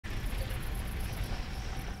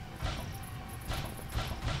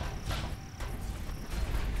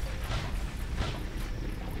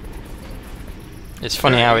It's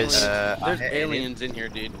funny how it's... There's aliens in here,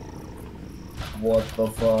 dude. What the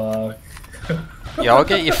fuck? Y'all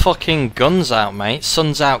get your fucking guns out, mate.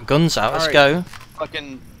 Sun's out, guns out, let's go.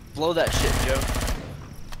 Fucking blow that shit, Joe.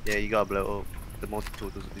 Yeah, you gotta blow it up. The multi-tool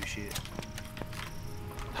doesn't do shit.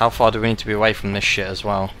 How far do we need to be away from this shit as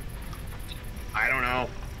well? I don't know.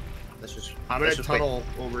 Let's just. I'm gonna tunnel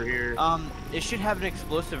over here. It should have an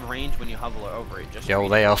explosive range when you hover over it. Just Yo,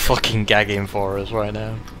 they are fucking gagging for us right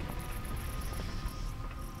now.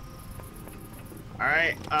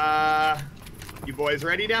 Alright, you boys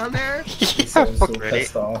ready down there? So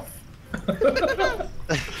pissed off. Alright,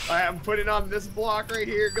 I'm putting on this block right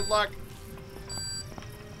here. Good luck.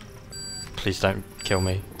 Please don't kill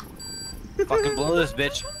me. fucking blow this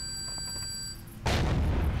bitch.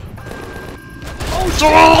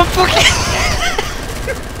 Oh, fucking!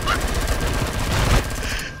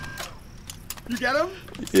 You get him?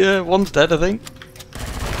 Yeah, one's dead, I think.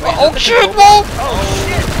 Oh shit, Wolf! Oh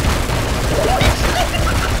shit!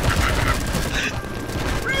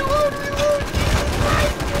 Reload,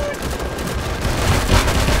 reload!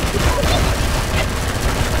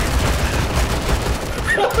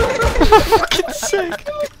 Fucking sick!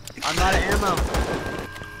 I'm out of ammo.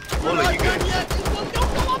 Molly, you go.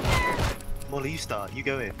 Don't come up there! Molly, you start. You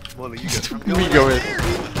go in. Molly, you go. We go in. There,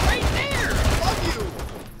 he's right there! Above you!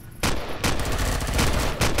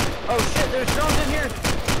 Oh shit, there's drones in here!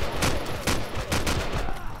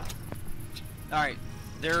 Alright,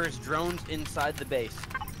 there's drones inside the base.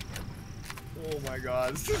 Oh my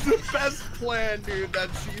god, this is the best plan, dude, that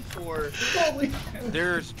C4. Holy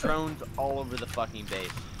There's drones all over the fucking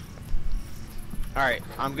base. Alright,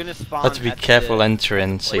 I'm gonna spawn. Have to be at careful the...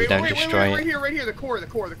 entering so you don't destroy right it. here, right here, the core.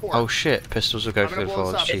 Oh shit, pistols will go I'm through gonna the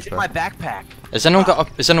blow floor, this it's up. It's in cheaper. my backpack. Has anyone got a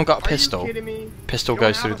Are pistol? you kidding me? Pistol You don't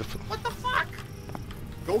goes through have the... What the fuck?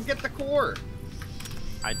 Go get the core.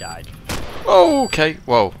 I died. Oh, okay,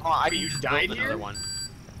 whoa. Oh, I Wait, can you just died build here? another one.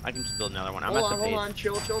 I can just build another one. I'm Hold at on, the base.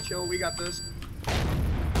 hold on, chill, we got this.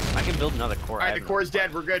 I can build another core. Alright, the core's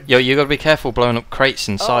dead, we're good. Yo, you gotta be careful blowing up crates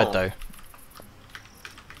inside Oh. though.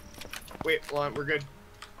 Wait, hold on, we're good.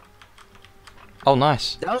 Oh,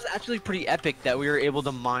 nice. That was actually pretty epic that we were able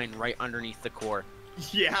to mine right underneath the core.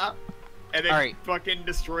 Yeah. And then Alright. fucking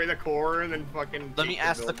destroy the core and then fucking... Let me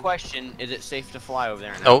ask the building. question, is it safe to fly over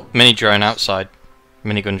there now? Oh, mini drone outside.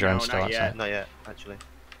 Minigun drone No, still not yet. outside. Not yet, actually.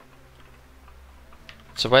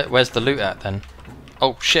 So where's the loot at then?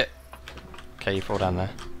 Oh shit. Okay, you fall down there.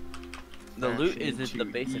 The loot is Too in the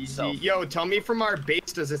base easy. itself. Yo, tell me from our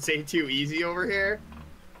base, does it say too easy over here?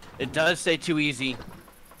 It does say too easy.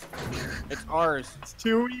 It's ours.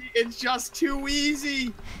 It's just too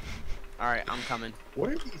easy. Alright, I'm coming. What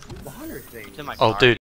are these water things? It's in my Oh car. dude.